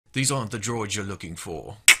These aren't the droids you're looking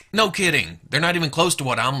for. No kidding. They're not even close to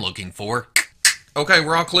what I'm looking for. Okay,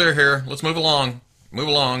 we're all clear here. Let's move along. Move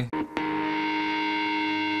along.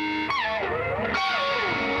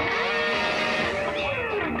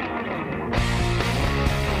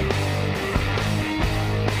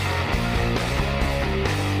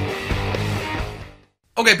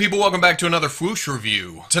 Okay people, welcome back to another Fwoosh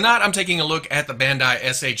review. Tonight I'm taking a look at the Bandai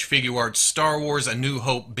SH Figuarts Star Wars A New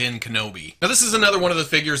Hope Ben Kenobi. Now this is another one of the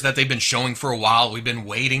figures that they've been showing for a while. We've been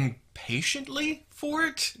waiting patiently for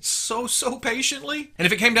it. So patiently. And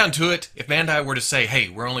if it came down to it, if Bandai were to say, hey,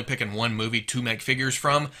 we're only picking one movie to make figures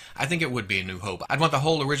from, I think it would be A New Hope. I'd want the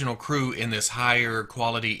whole original crew in this higher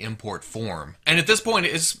quality import form. And at this point,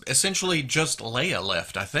 it's essentially just Leia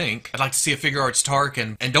left, I think. I'd like to see a Figuarts Tark,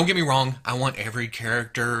 and don't get me wrong, I want every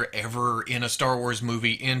character ever in a Star Wars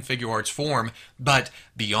movie in Figuarts form, but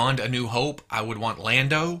beyond A New Hope, I would want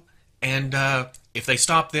Lando, and if they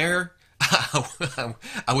stop there,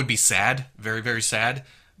 I would be sad, very sad,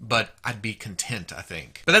 but I'd be content, I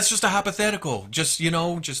think. But that's just a hypothetical, just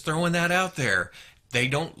throwing that out there. They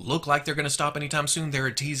don't look like they're going to stop anytime soon.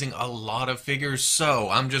 They're teasing a lot of figures, so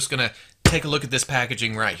I'm just going to take a look at this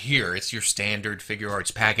packaging right here. It's your standard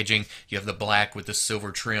Figuarts packaging. You have the black with the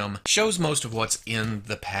silver trim. Shows most of what's in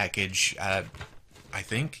the package. I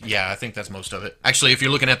think. Yeah, I think that's most of it. Actually, if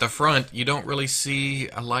you're looking at the front, you don't really see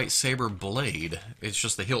a lightsaber blade. It's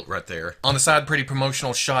just the hilt right there. On the side, pretty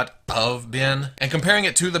promotional shot of Ben. And comparing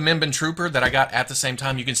it to the Mimban Trooper that I got at the same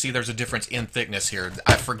time, you can see there's a difference in thickness here.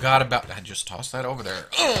 I just tossed that over there.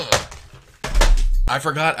 Ugh. I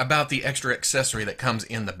forgot about the extra accessory that comes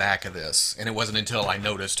in the back of this, and it wasn't until I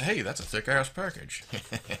noticed, hey, that's a thick-ass package.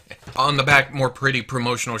 On the back, more pretty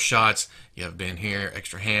promotional shots. You have Ben here,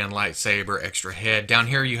 extra hand, lightsaber, extra head. Down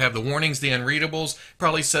here you have the warnings, the unreadables.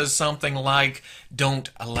 Probably says something like, don't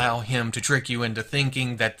allow him to trick you into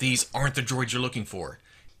thinking that these aren't the droids you're looking for.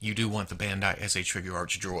 You do want the Bandai SH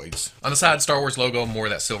Figuarts droids. On the side, Star Wars logo, more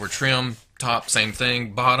of that silver trim. Top, same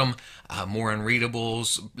thing. Bottom, more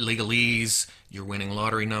unreadables, legalese, your winning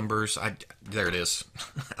lottery numbers. There it is.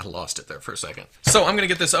 I lost it there for a second. So I'm going to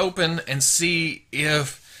get this open and see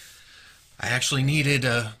if I actually needed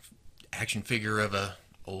a action figure of a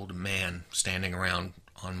old man standing around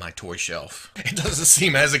on my toy shelf. It doesn't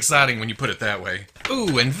seem as exciting when you put it that way.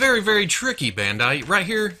 Ooh, and very tricky, Bandai. Right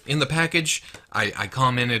here in the package, I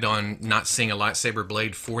commented on not seeing a lightsaber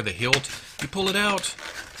blade for the hilt. You pull it out,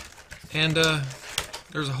 and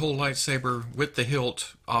there's a whole lightsaber with the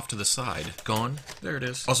hilt off to the side. Gone. There it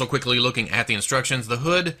is. Also quickly looking at the instructions, the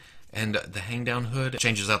hood and the hang-down hood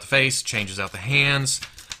changes out the face, changes out the hands.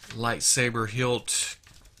 Lightsaber hilt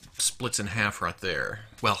splits in half right there.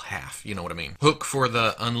 Well, half, you know what I mean. Hook for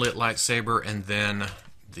the unlit lightsaber, and then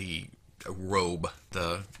the robe,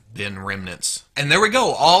 the Ben remnants. And there we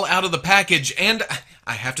go, all out of the package, and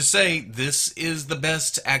I have to say, this is the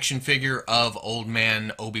best action figure of Old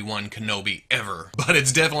Man Obi-Wan Kenobi ever. But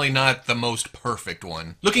it's definitely not the most perfect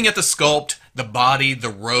one. Looking at the sculpt, the body, the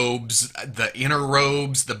robes, the inner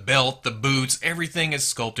robes, the belt, the boots, everything is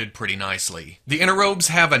sculpted pretty nicely. The inner robes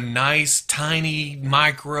have a nice, tiny,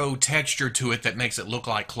 micro texture to it that makes it look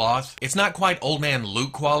like cloth. It's not quite Old Man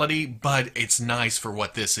Luke quality, but it's nice for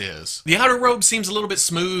what this is. The outer robe seems a little bit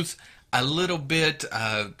smooth, a little bit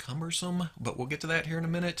cumbersome, but we'll get to that here in a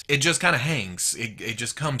minute. It just kind of hangs. It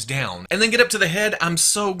just comes down. And then get up to the head. I'm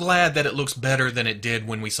so glad that it looks better than it did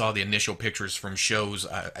when we saw the initial pictures from shows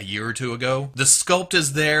a year or two ago. The sculpt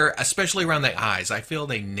is there, especially around the eyes. I feel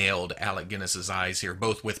they nailed Alec Guinness's eyes here,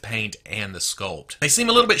 both with paint and the sculpt. They seem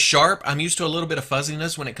a little bit sharp. I'm used to a little bit of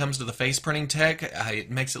fuzziness when it comes to the face printing tech.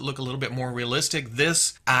 It makes it look a little bit more realistic.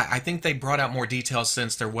 This, I think they brought out more details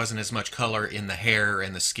since there wasn't as much color in the hair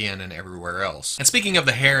and the skin and everywhere else. And speaking of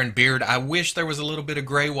the hair and beard, I wish there was a little bit of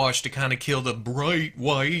gray wash to kind of kill the bright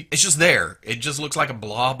white. It's just there. It just looks like a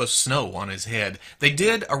blob of snow on his head. They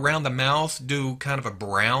did around the mouth do kind of a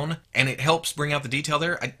brown, and it helps bring out the detail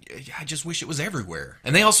there. I just wish it was everywhere.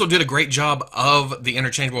 And they also did a great job of the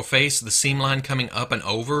interchangeable face, the seam line coming up and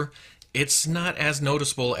over. It's not as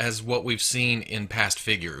noticeable as what we've seen in past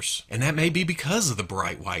figures. And that may be because of the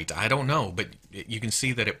bright white. I don't know, but you can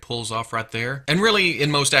see that it pulls off right there. And really,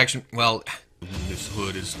 in most action, well, this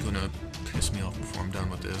hood is gonna piss me off before I'm done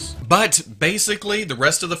with this. But basically, the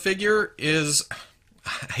rest of the figure is,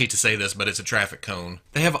 I hate to say this, but it's a traffic cone.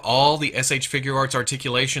 They have all the SH Figuarts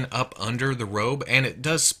articulation up under the robe, and it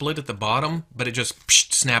does split at the bottom, but it just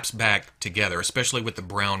snaps back together, especially with the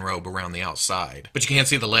brown robe around the outside. But you can't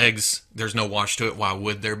see the legs. There's no wash to it. Why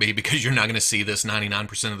would there be? Because you're not going to see this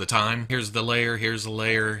 99% of the time. Here's the layer, here's a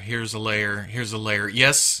layer, here's a layer, here's a layer.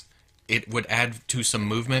 Yes, it would add to some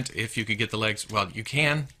movement if you could get the legs. Well, you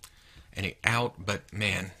can. and he out, but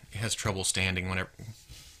man, he has trouble standing whenever...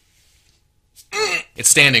 It's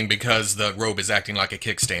standing because the robe is acting like a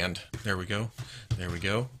kickstand. There we go. There we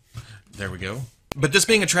go. There we go. But this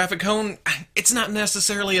being a traffic cone, it's not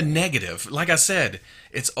necessarily a negative. Like I said,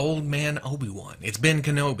 it's old man Obi-Wan. It's Ben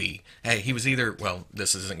Kenobi. Hey, he was either, well,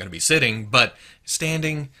 this isn't going to be sitting, but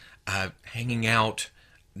standing, hanging out,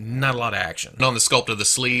 not a lot of action. And on the sculpt of the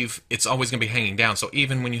sleeve, it's always going to be hanging down, so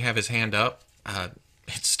even when you have his hand up,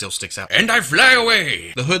 it still sticks out. And I fly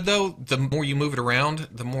away! The hood, though, the more you move it around,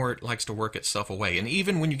 the more it likes to work itself away. And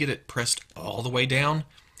even when you get it pressed all the way down,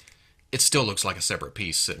 it still looks like a separate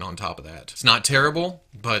piece sitting on top of that. It's not terrible,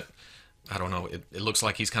 but I don't know, it looks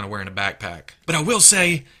like he's kind of wearing a backpack. But I will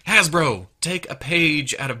say, Hasbro, take a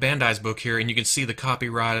page out of Bandai's book here, and you can see the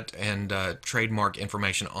copyright and trademark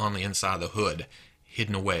information on the inside of the hood,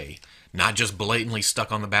 hidden away. Not just blatantly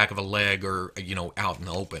stuck on the back of a leg or, you know, out in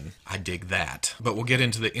the open. I dig that. But we'll get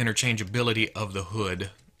into the interchangeability of the hood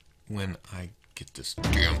when I get this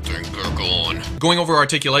damn thing going. Going over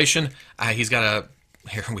articulation, he's got a...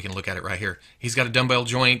 Here, we can look at it right here. He's got a dumbbell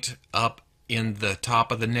joint up in the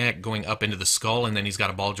top of the neck going up into the skull, and then he's got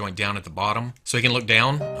a ball joint down at the bottom. So he can look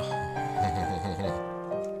down.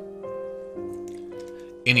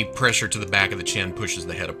 Any pressure to the back of the chin pushes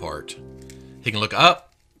the head apart. He can look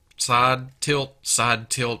up, side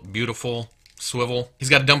tilt, beautiful, swivel. He's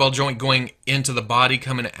got a dumbbell joint going into the body,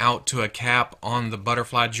 coming out to a cap on the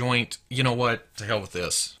butterfly joint. You know what? To hell with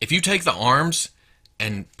this. If you take the arms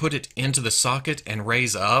and put it into the socket and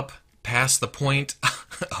raise up past the point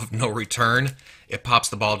of no return, it pops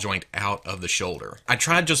the ball joint out of the shoulder. I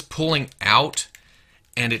tried just pulling out,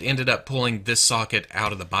 and it ended up pulling this socket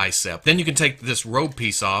out of the bicep. Then you can take this robe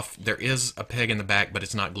piece off. There is a peg in the back, but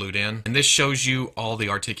it's not glued in. And this shows you all the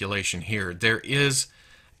articulation here. There is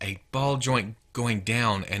a ball joint going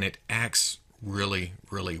down, and it acts really,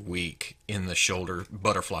 really weak in the shoulder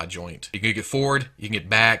butterfly joint. You can get forward, you can get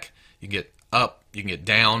back, you can get up, you can get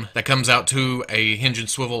down. That comes out to a hinge and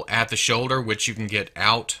swivel at the shoulder, which you can get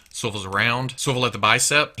out, swivels around. Swivel at the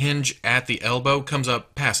bicep, hinge at the elbow, comes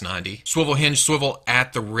up past 90. Swivel, hinge, swivel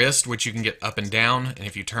at the wrist, which you can get up and down, and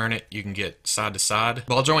if you turn it, you can get side to side.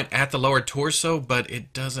 Ball joint at the lower torso, but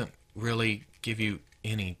it doesn't really give you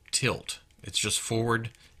any tilt. It's just forward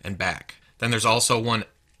and back. Then there's also one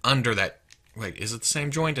under that. Wait, is it the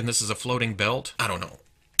same joint and this is a floating belt? I don't know.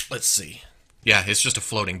 Let's see. Yeah, it's just a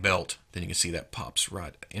floating belt. Then you can see that pops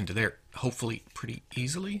right into there, hopefully pretty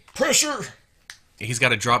easily. Pressure! He's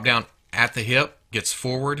got a drop down at the hip, gets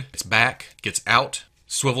forward, gets back, gets out,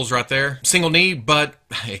 swivels right there. Single knee, but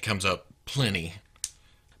it comes up plenty.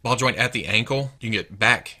 Ball joint at the ankle. You can get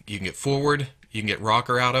back, you can get forward, you can get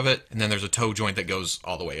rocker out of it, and then there's a toe joint that goes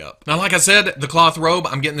all the way up. Now, like I said, the cloth robe,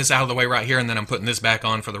 I'm getting this out of the way right here, and then I'm putting this back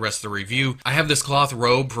on for the rest of the review. I have this cloth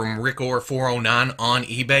robe from Rickor409 on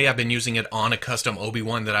eBay. I've been using it on a custom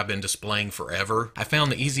Obi-Wan that I've been displaying forever. I found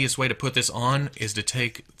the easiest way to put this on is to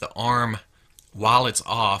take the arm while it's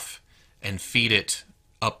off and feed it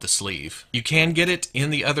up the sleeve. You can get it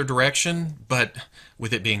in the other direction, but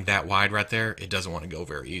with it being that wide right there, it doesn't want to go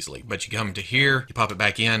very easily. But you come to here, you pop it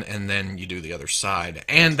back in, and then you do the other side.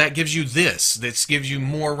 And that gives you this. This gives you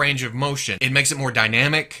more range of motion. It makes it more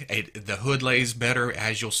dynamic. The hood lays better,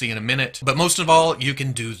 as you'll see in a minute. But most of all, you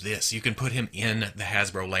can do this. You can put him in the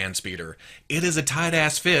Hasbro Landspeeder. It is a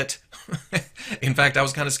tight-ass fit. In fact, I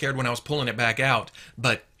was kind of scared when I was pulling it back out,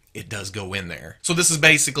 but it does go in there. So this is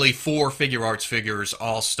basically 4 Figuarts figures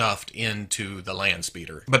all stuffed into the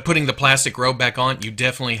Landspeeder. But putting the plastic robe back on, you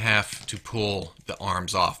definitely have to pull the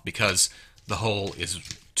arms off because the hole is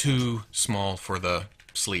too small for the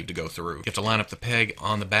sleeve to go through. You have to line up the peg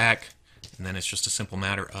on the back, and then it's just a simple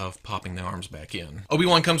matter of popping the arms back in.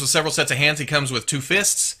 Obi-Wan comes with several sets of hands. He comes with 2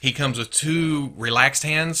 fists, he comes with 2 relaxed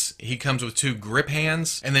hands, he comes with 2 grip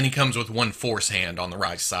hands, and then he comes with 1 force hand on the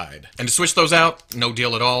right side. And to switch those out, no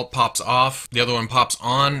deal at all. Pops off, the other one pops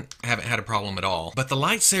on. Haven't had a problem at all. But the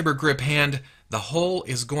lightsaber grip hand, the hole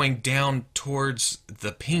is going down towards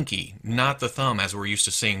the pinky, not the thumb, as we're used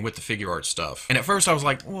to seeing with the Figuarts stuff. And at first I was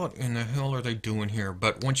like, what in the hell are they doing here?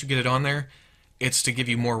 But once you get it on there, it's to give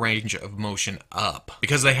you more range of motion up.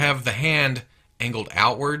 Because they have the hand angled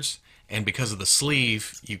outwards, and because of the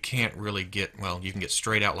sleeve, you can't really get, well, you can get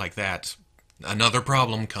straight out like that. Another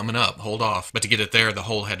problem coming up, hold off. But to get it there, the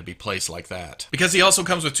hole had to be placed like that. Because he also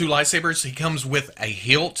comes with 2 lightsabers, he comes with a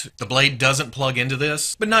hilt. The blade doesn't plug into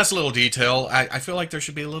this, but nice little detail. I feel like there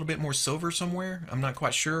should be a little bit more silver somewhere. I'm not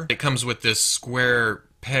quite sure. It comes with this square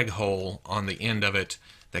peg hole on the end of it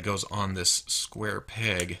that goes on this square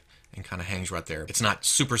peg and kind of hangs right there. It's not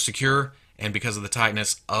super secure, and because of the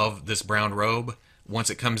tightness of this brown robe, once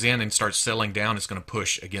it comes in and starts settling down, it's going to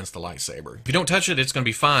push against the lightsaber. If you don't touch it, it's going to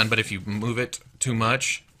be fine, but if you move it too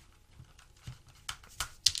much,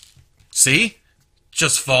 see?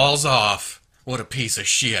 Just falls off. What a piece of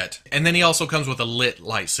shit. And then he also comes with a lit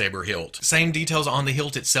lightsaber hilt. Same details on the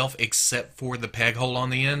hilt itself except for the peg hole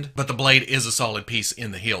on the end, but the blade is a solid piece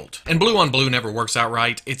in the hilt. And blue on blue never works out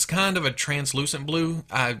right. It's kind of a translucent blue.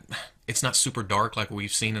 It's not super dark like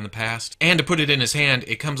we've seen in the past. And to put it in his hand,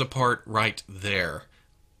 it comes apart right there.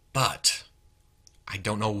 But I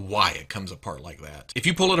don't know why it comes apart like that. If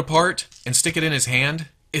you pull it apart and stick it in his hand,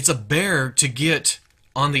 it's a bear to get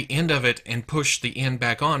on the end of it and push the end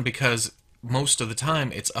back on, because most of the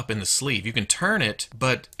time it's up in the sleeve. You can turn it,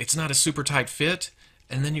 but it's not a super tight fit,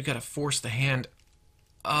 and then you got to force the hand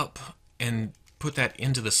up and put that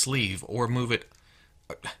into the sleeve or move it,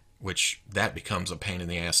 which that becomes a pain in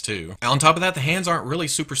the ass too. On top of that, the hands aren't really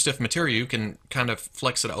super stiff material. You can kind of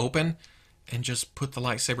flex it open and just put the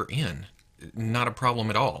lightsaber in. Not a problem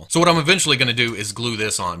at all. So what I'm eventually going to do is glue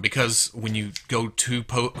this on, because when you go to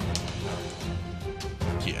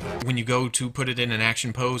when you go to put it in an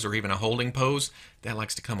action pose or even a holding pose, that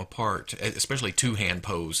likes to come apart, especially two-hand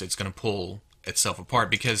pose. It's going to pull itself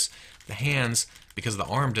apart because the hands, because the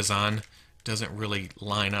arm design doesn't really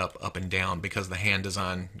line up and down because the hand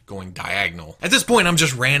design going diagonal. At this point, I'm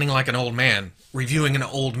just ranting like an old man, reviewing an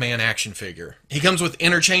old man action figure. He comes with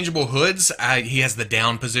interchangeable hoods. He has the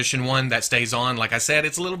down position one that stays on. Like I said,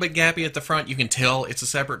 it's a little bit gappy at the front. You can tell it's a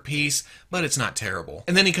separate piece, but it's not terrible.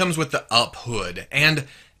 And then he comes with the up hood, and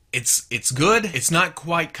it's good. It's not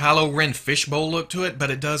quite Kylo Ren fishbowl look to it, but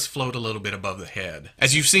it does float a little bit above the head.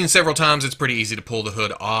 As you've seen several times, it's pretty easy to pull the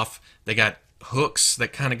hood off. They got hooks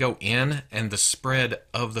that kind of go in, and the spread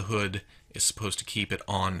of the hood is supposed to keep it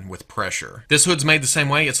on with pressure. This hood's made the same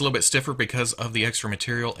way. It's a little bit stiffer because of the extra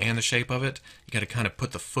material and the shape of it. You got to kind of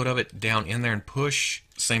put the foot of it down in there and push.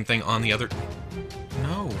 Same thing on the other...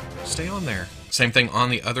 No, stay on there. Same thing on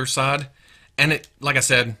the other side. And it, like I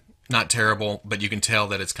said, not terrible, but you can tell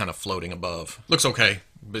that it's kind of floating above. Looks okay,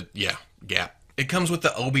 but yeah, gap. It comes with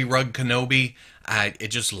the Obi-Wan Kenobi. It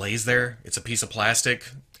just lays there. It's a piece of plastic.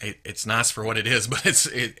 It's nice for what it is, but it's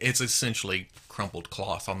essentially crumpled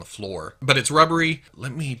cloth on the floor. But it's rubbery.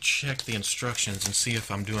 Let me check the instructions and see if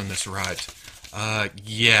I'm doing this right.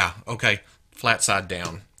 Yeah, okay. Flat side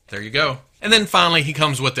down. There you go. And then finally, he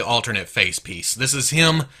comes with the alternate face piece. This is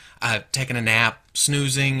him taking a nap,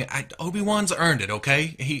 snoozing. Obi-Wan's earned it,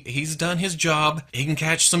 okay? He's done his job. He can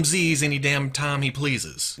catch some Z's any damn time he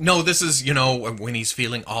pleases. No, this is, you know, when he's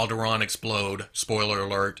feeling Alderaan explode, spoiler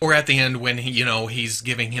alert. Or at the end when, he's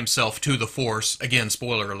giving himself to the Force, again,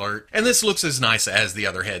 spoiler alert. And this looks as nice as the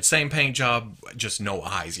other head. Same paint job, just no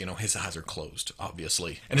eyes. His eyes are closed,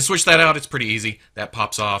 obviously. And to switch that out, it's pretty easy. That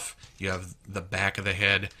pops off. You have the back of the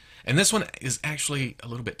head. And this one is actually a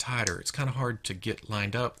little bit tighter. It's kind of hard to get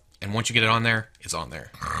lined up. And once you get it on there, it's on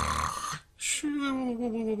there.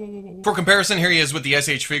 For comparison, here he is with the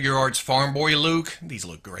SH Figuarts Farm Boy Luke. These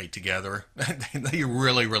look great together. They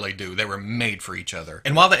really, really do. They were made for each other.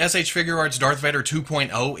 And while the SH Figuarts Darth Vader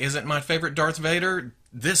 2.0 isn't my favorite Darth Vader,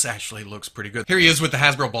 this actually looks pretty good. Here he is with the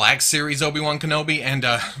Hasbro Black Series Obi-Wan Kenobi, and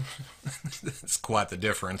it's quite the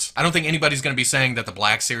difference. I don't think anybody's going to be saying that the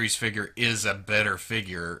Black Series figure is a better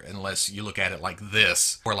figure unless you look at it like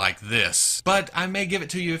this or like this. But I may give it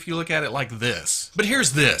to you if you look at it like this. But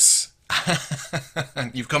here's this.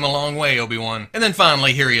 You've come a long way, Obi-Wan. And then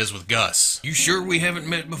finally, here he is with Gus. You sure we haven't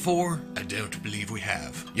met before? I don't believe we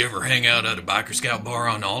have. You ever hang out at a biker scout bar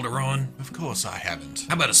on Alderaan? Of course I haven't.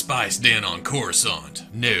 How about a spice den on Coruscant?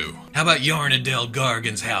 No. How about Yarnadel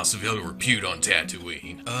Gargan's House of Ill Repute on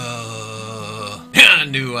Tatooine?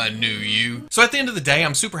 I knew you. So at the end of the day,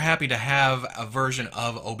 I'm super happy to have a version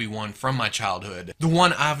of Obi-Wan from my childhood. The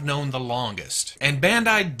one I've known the longest. And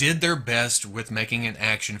Bandai did their best with making an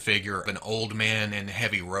action figure of an old man in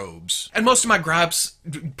heavy robes. And most of my gripes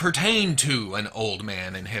pertain to an old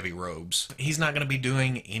man in heavy robes. He's not going to be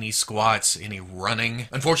doing any squats, any running.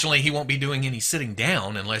 Unfortunately, he won't be doing any sitting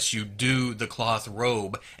down unless you do the cloth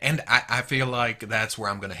robe. And I feel like that's where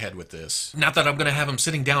I'm going to head with this. Not that I'm going to have him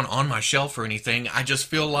sitting down on my shelf or anything. I just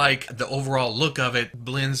feel like the overall look of it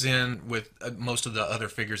blends in with most of the other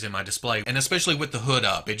figures in my display. And especially with the hood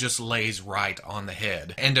up, it just lays right on the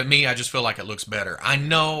head. And to me, I just feel like it looks better. I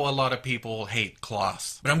know a lot of people hate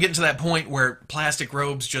cloth, but I'm getting to that point where plastic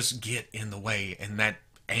robes just get in the way, and that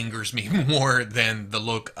angers me more than the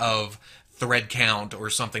look of thread count or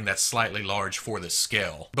something that's slightly large for the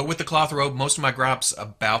scale. But with the cloth robe, most of my gripes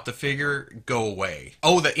about the figure go away.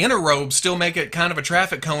 Oh, the inner robes still make it kind of a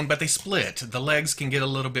traffic cone, but they split. The legs can get a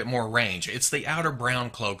little bit more range. It's the outer brown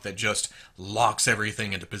cloak that just locks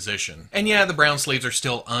everything into position. And yeah, the brown sleeves are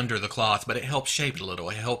still under the cloth, but it helps shape it a little.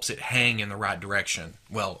 It helps it hang in the right direction.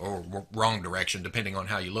 Well, or wrong direction, depending on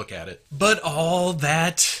how you look at it. But all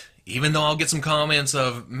that, even though I'll get some comments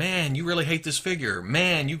of, man, you really hate this figure.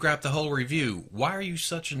 Man, you grabbed the whole review. Why are you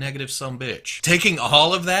such a negative sumbitch? Taking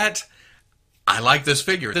all of that, I like this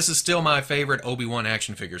figure. This is still my favorite Obi-Wan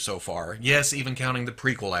action figure so far. Yes, even counting the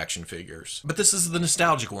prequel action figures. But this is the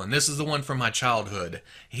nostalgic one. This is the one from my childhood.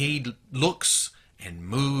 He looks and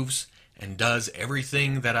moves and does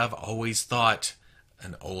everything that I've always thought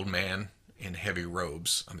an old man in heavy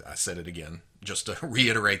robes, I said it again, just to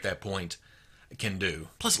reiterate that point, can do.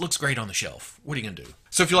 Plus, it looks great on the shelf. What are you going to do?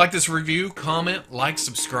 So if you like this review, comment, like,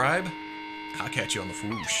 subscribe. I'll catch you on the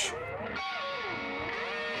Fwoosh.